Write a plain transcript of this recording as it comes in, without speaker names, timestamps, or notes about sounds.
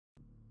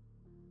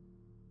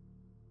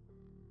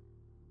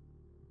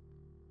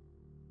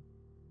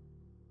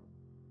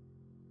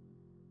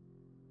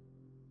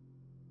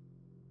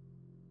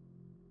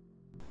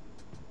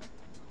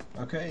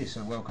Okay,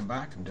 so welcome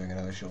back. I'm doing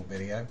another short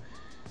video.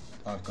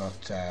 I've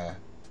got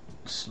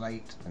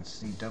Slate and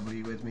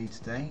CW with me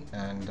today,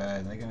 and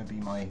they're going to be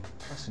my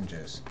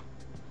passengers.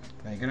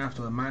 Now you're going to have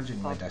to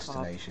imagine my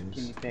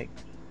destinations.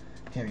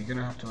 Yeah, you're going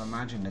to have to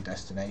imagine the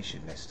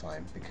destination this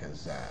time,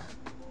 because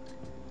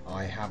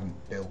I haven't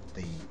built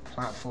the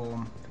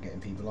platform for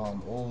getting people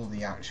on, or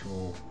the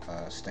actual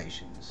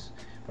stations.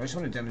 But I just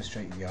want to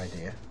demonstrate the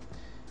idea.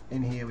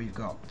 In here we've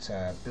got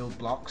build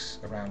blocks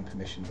around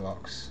permission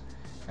blocks,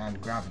 and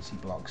gravity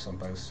blocks on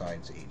both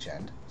sides at each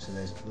end, so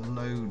there's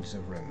loads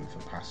of room for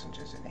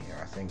passengers in here.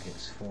 I think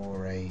it's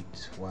 4,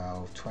 8,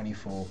 12,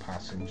 24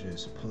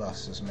 passengers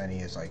plus as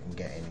many as I can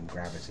get in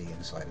gravity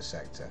inside a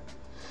sector.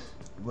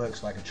 It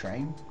works like a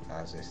train,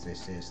 as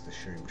this is the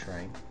Shroom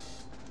train.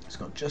 It's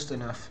got just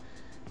enough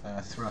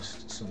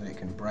thrust so that it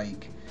can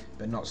brake,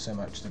 but not so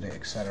much that it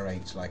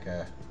accelerates like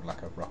a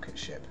rocket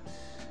ship.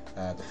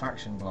 The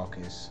faction block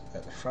is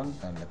at the front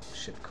and the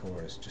ship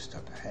core is just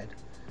up ahead.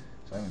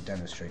 So I'm going to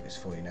demonstrate this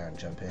for you now and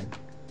jump in.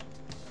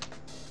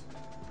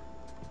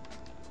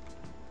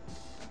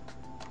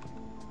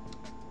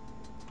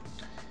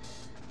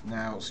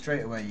 Now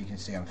straight away you can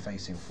see I'm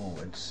facing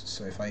forwards,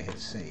 so if I hit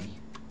C,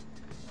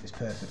 it's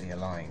perfectly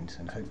aligned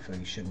and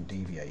hopefully shouldn't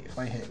deviate. If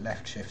I hit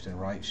left shift and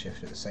right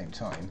shift at the same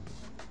time,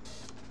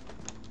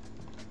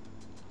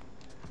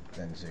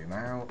 then zoom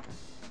out,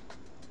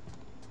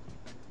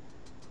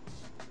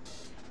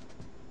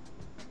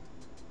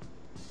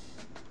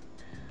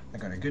 I've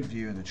got a good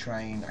view of the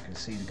train. I can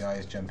see the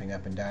guys jumping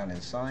up and down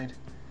inside,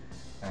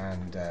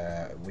 and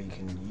we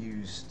can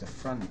use the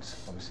front.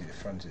 Obviously the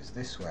front is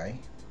this way,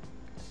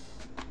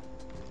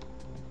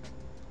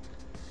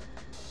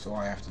 so all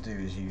I have to do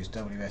is use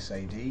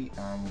WSAD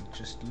and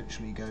just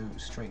literally go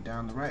straight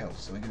down the rail.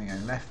 So we're going to go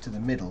left to the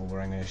middle, where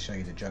I'm going to show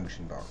you the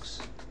junction box.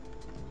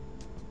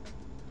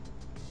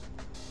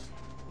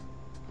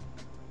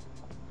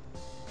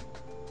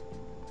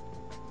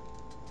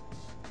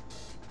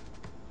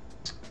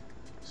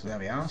 So there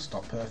we are,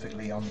 stop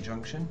perfectly on the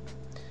junction.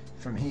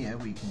 From here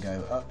we can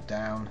go up,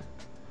 down,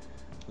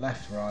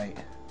 left, right,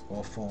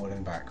 or forward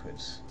and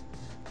backwards.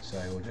 So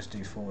we'll just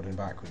do forward and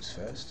backwards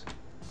first.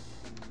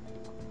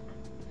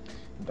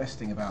 The best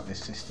thing about this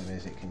system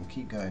is it can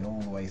keep going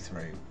all the way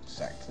through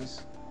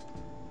sectors.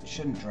 It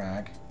shouldn't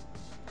drag,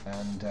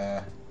 and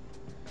as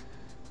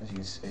you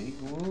can see,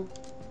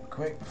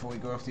 quick before we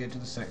go off the edge of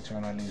the sector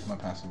and I lose my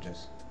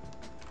passengers.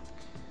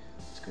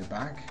 Let's go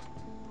back.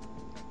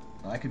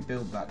 I could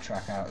build that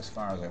track out as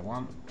far as I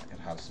want. I could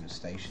have some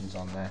stations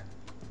on there.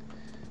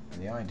 And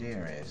the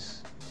idea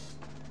is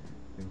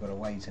we've got a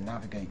way to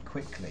navigate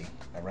quickly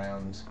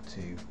around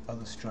to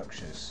other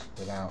structures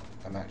without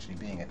them actually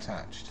being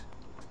attached.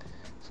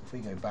 So if we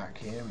go back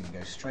here, we can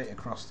go straight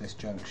across this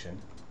junction.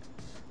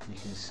 You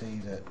can see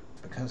that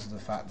because of the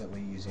fact that we're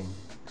using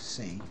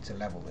C to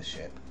level the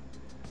ship,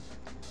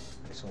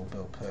 it's all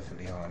built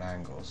perfectly on an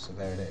angle. So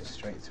there it is,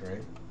 straight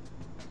through.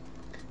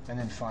 And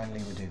then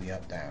finally we do the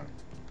up-down.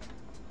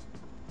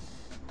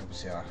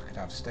 Obviously I could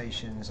have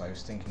stations. I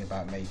was thinking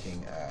about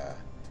making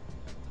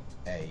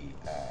a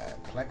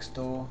plex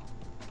door,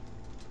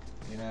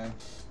 you know,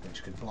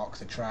 which could block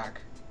the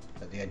track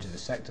at the edge of the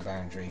sector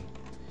boundary,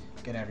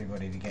 get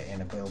everybody to get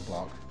in a build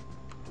block.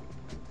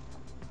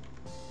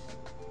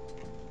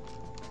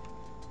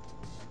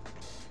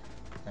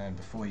 And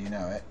before you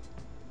know it,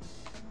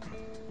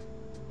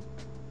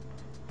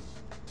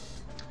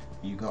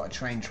 you've got a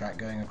train track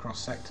going across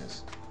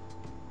sectors.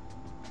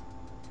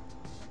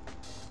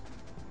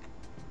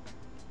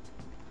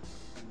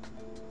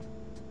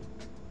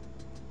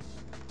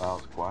 Wow,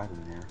 it's quiet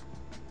in here.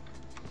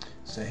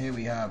 So here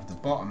we have the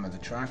bottom of the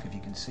track. If you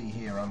can see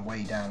here, I'm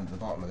way down at the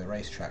bottom of the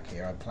racetrack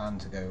here. I plan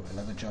to go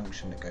another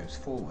junction that goes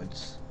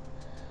forwards.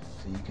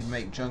 So you can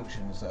make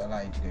junctions that allow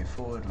you to go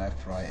forward,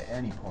 left, right at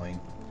any point.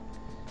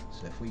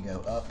 So if we go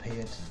up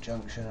here to the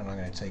junction, and I'm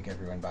going to take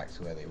everyone back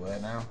to where they were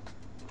now.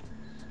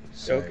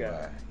 So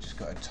okay. Just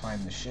got to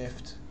time the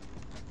shift.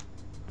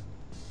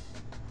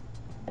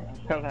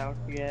 Hello,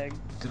 yeah.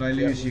 Did I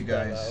lose you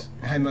guys?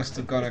 I must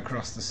have gone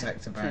across the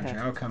sector boundary.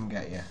 I'll come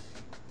get you.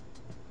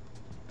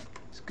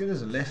 It's good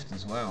as a lift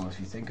as well, if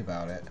you think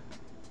about it.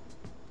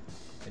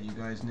 Are you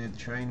guys near the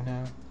train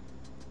now?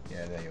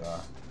 Yeah, there you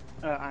are.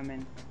 I'm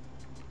in.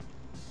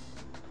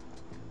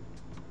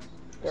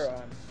 We're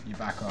on. You're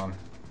back on.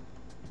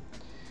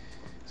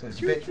 So it's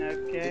a bit.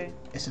 Okay.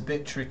 It's a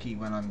bit tricky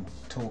when I'm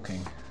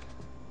talking.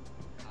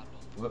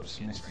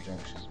 Whoops, missed the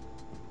junction.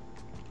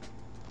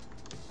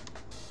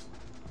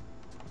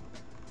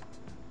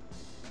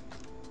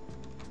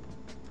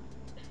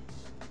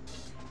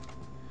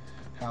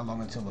 How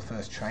long until the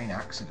first train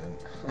accident?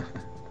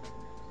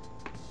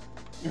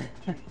 See,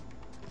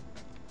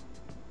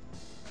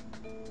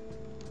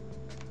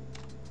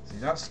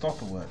 that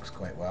stopper works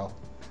quite well.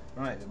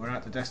 Right, we're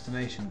at the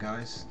destination,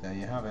 guys. There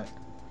you have it.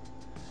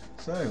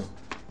 So,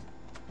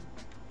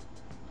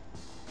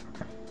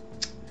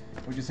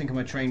 what do you think of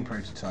my train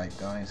prototype,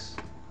 guys?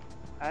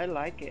 I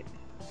like it.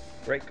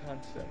 Great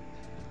concept.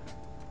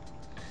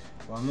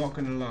 Well, I'm not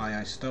going to lie,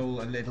 I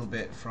stole a little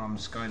bit from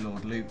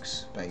Skylord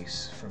Luke's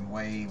base from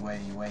way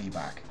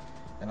back.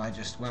 And I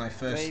just, when I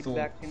first thought...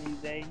 back in the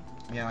day.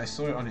 Yeah, I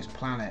saw it on his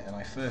planet, and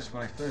when I first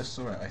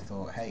saw it, I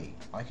thought, hey,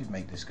 I could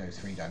make this go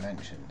 3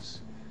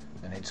 dimensions.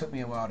 And it took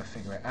me a while to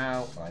figure it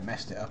out, and I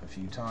messed it up a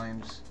few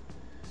times.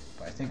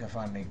 But I think I'm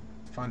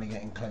finally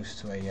getting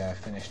close to a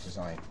finished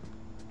design.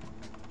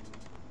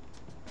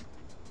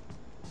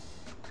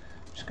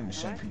 Just going to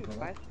show people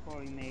that.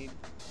 Made.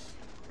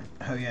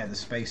 Oh yeah, the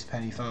space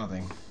penny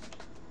farthing.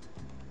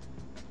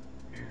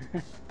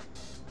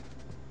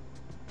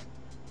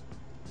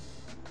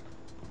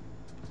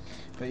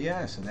 But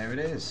yeah, so there it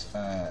is.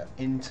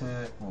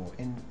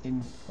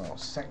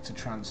 Sector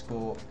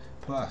transport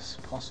plus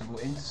possible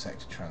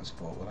intersector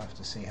transport. We'll have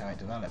to see how it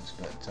develops,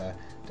 but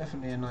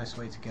definitely a nice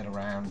way to get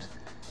around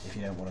if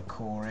you don't want to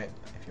core it,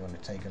 if you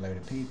want to take a load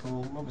of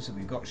people. Obviously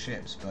we've got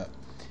ships, but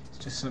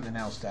it's just something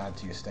else to add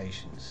to your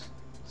stations.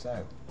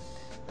 So,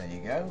 there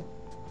you go.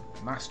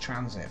 Mass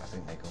transit, I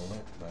think they call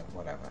it, but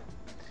whatever.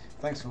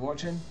 Thanks for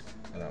watching,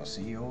 and I'll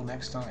see you all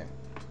next time.